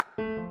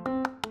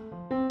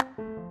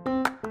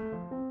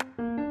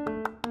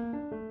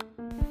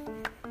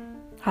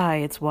Hi,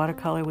 it's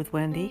Watercolor with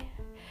Wendy.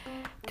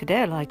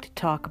 Today I'd like to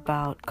talk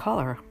about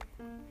color,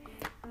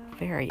 a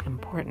very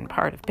important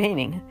part of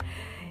painting,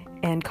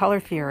 and color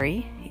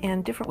theory,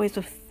 and different ways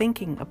of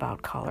thinking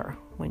about color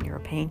when you're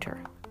a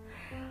painter.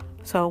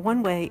 So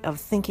one way of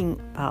thinking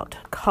about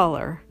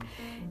color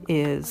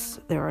is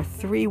there are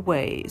three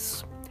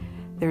ways.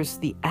 There's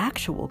the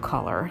actual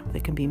color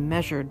that can be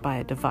measured by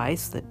a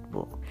device that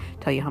will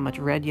tell you how much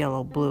red,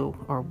 yellow, blue,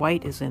 or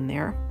white is in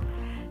there.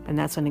 And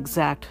that's an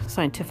exact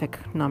scientific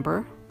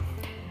number.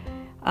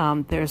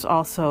 There's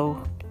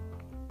also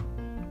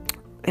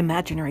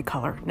imaginary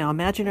color. Now,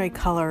 imaginary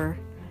color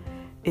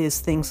is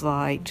things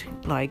like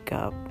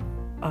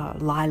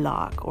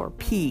lilac or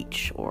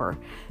peach or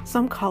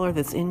some color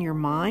that's in your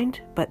mind,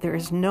 but there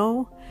is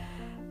no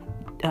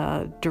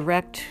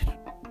direct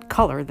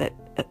color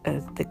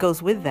that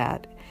goes with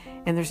that,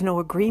 and there's no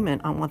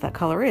agreement on what that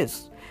color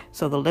is.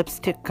 So the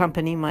lipstick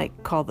company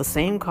might call the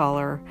same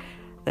color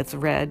that's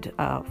red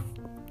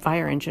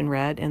fire engine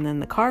red, and then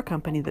the car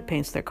company that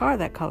paints their car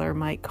that color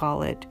might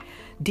call it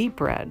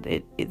deep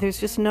red. There's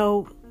just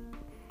no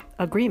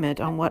agreement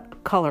on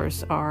what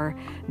colors are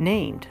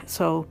named.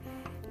 So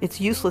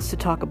it's useless to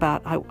talk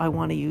about, I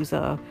want to use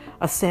a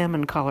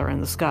salmon color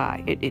in the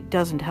sky. It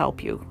doesn't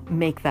help you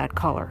make that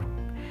color.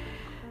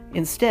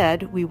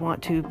 Instead, we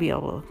want to be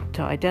able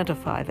to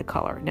identify the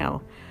color.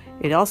 Now,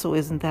 it also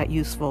isn't that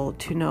useful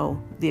to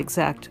know the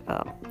exact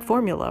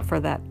formula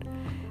for that.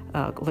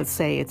 Let's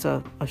say it's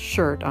a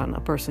shirt on a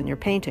person you're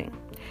painting,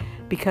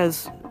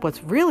 because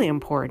what's really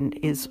important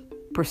is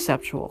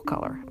perceptual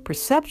color.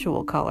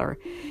 Perceptual color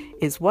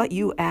is what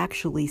you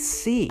actually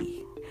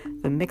see,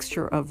 the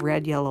mixture of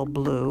red, yellow,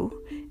 blue,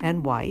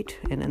 and white,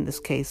 and in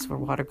this case for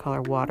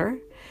watercolor, water.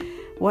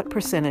 What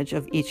percentage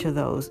of each of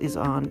those is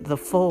on the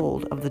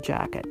fold of the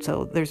jacket?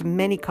 So there's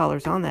many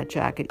colors on that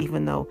jacket,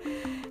 even though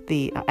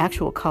the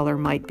actual color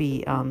might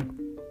be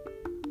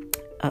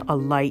a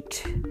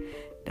light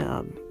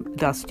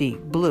dusty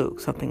blue,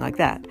 something like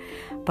that.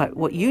 But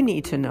what you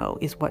need to know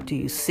is, what do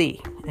you see?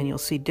 And you'll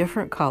see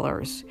different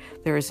colors.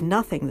 There is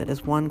nothing that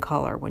is one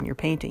color when you're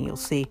painting. You'll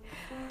see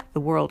the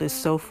world is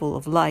so full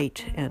of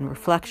light and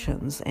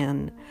reflections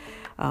and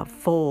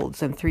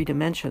folds and three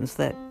dimensions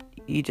that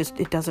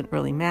it doesn't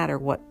really matter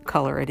what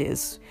color it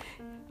is.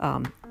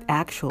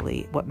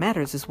 Actually, what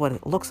matters is what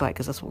it looks like,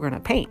 because that's what we're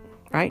going to paint,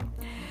 right?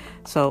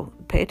 So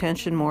pay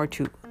attention more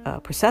to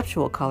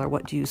perceptual color.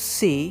 What do you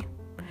see?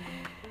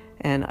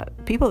 And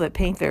people that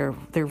paint their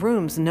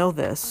rooms know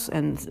this,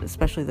 and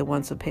especially the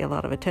ones that pay a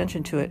lot of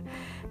attention to it,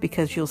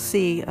 because you'll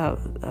see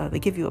they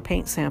give you a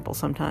paint sample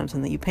sometimes,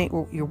 and then you paint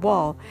your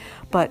wall,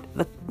 but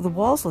the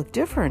walls look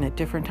different at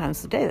different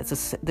times of the day.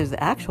 There's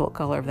the actual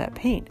color of that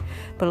paint,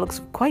 but it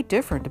looks quite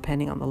different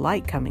depending on the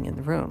light coming in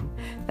the room.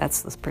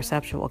 That's the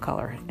perceptual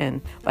color,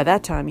 and by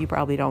that time you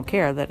probably don't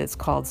care that it's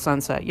called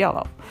sunset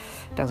yellow.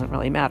 It doesn't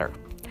really matter.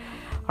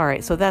 All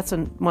right, so that's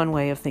one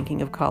way of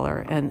thinking of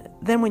color. And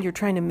then when you're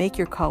trying to make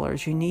your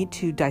colors, you need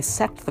to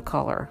dissect the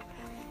color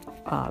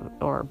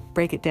or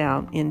break it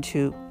down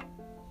into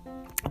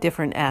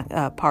different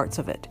parts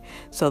of it.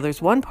 So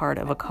there's one part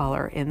of a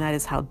color, and that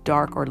is how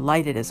dark or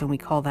light it is, and we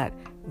call that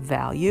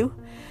value.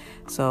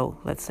 So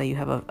let's say you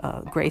have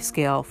a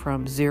grayscale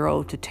from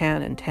 0 to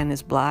 10, and 10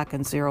 is black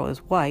and 0 is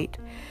white.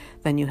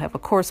 Then you have a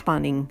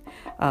corresponding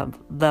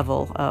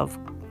level of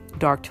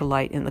dark to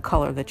light in the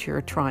color that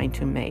you're trying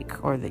to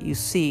make, or that you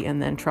see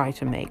and then try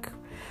to make.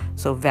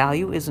 So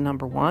value is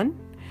number one.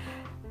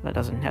 That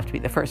doesn't have to be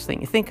the first thing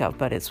you think of,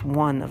 but it's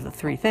one of the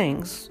three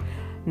things.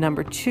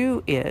 Number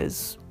two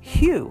is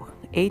hue,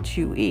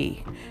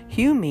 H-U-E.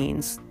 Hue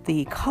means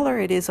the color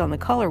it is on the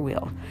color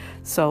wheel.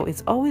 So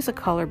it's always a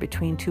color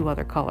between two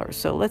other colors.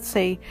 So let's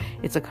say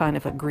it's a kind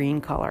of a green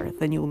color.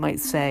 Then you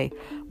might say,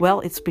 well,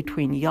 it's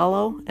between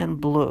yellow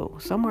and blue,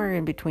 somewhere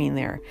in between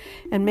there.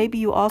 And maybe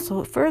you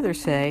also further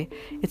say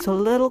it's a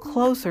little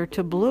closer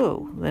to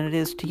blue than it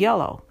is to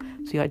yellow.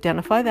 So you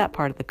identify that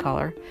part of the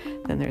color.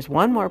 Then there's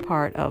one more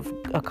part of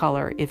a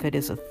color. If it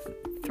is a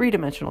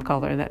three-dimensional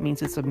color, that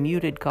means it's a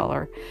muted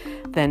color.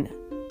 Then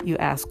you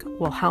ask,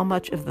 well, how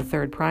much of the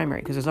third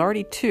primary? Because there's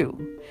already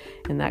two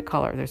in that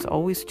color. There's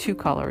always two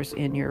colors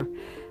in your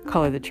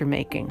color that you're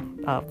making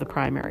of the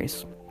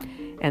primaries.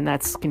 And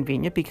that's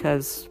convenient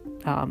because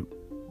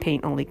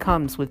paint only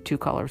comes with two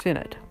colors in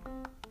it.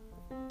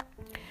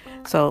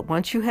 So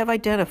once you have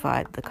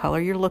identified the color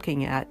you're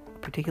looking at,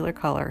 particular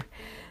color,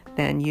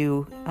 then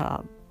you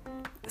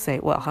say,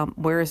 well,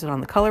 where is it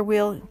on the color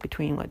wheel?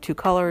 Between what two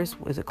colors?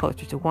 Is it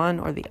closer to one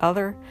or the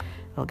other?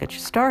 It'll get you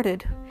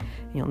started.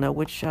 You'll know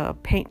which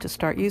paint to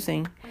start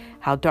using.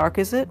 How dark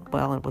is it?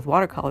 Well, with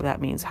watercolor,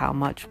 that means how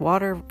much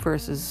water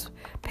versus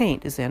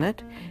paint is in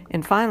it.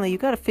 And finally,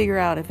 you've got to figure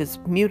out if it's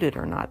muted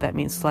or not. That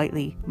means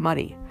slightly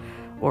muddy,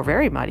 or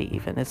very muddy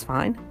even is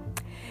fine.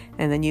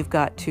 And then you've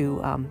got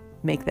to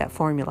make that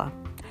formula.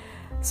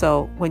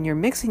 So when you're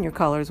mixing your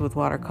colors with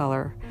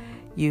watercolor,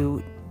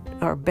 you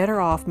are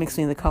better off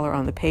mixing the color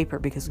on the paper,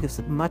 because it gives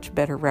a much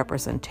better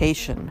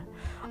representation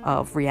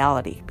of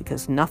reality,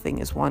 because nothing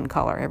is one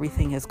color.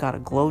 Everything has got a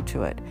glow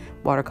to it.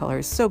 Watercolor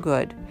is so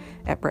good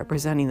at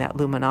representing that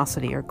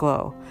luminosity or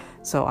glow.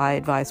 So I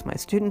advise my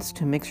students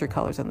to mix your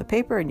colors on the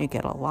paper, and you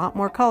get a lot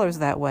more colors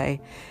that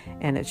way,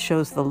 and it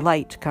shows the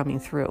light coming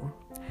through.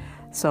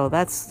 So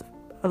that's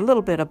a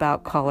little bit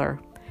about color.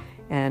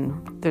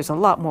 And there's a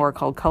lot more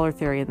called color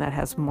theory, and that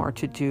has more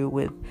to do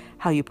with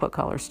how you put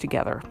colors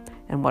together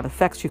and what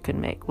effects you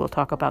can make. We'll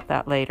talk about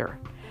that later.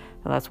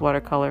 So that's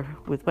Watercolor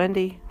with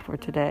Wendy for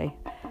today.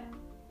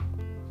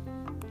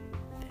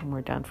 And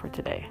we're done for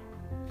today.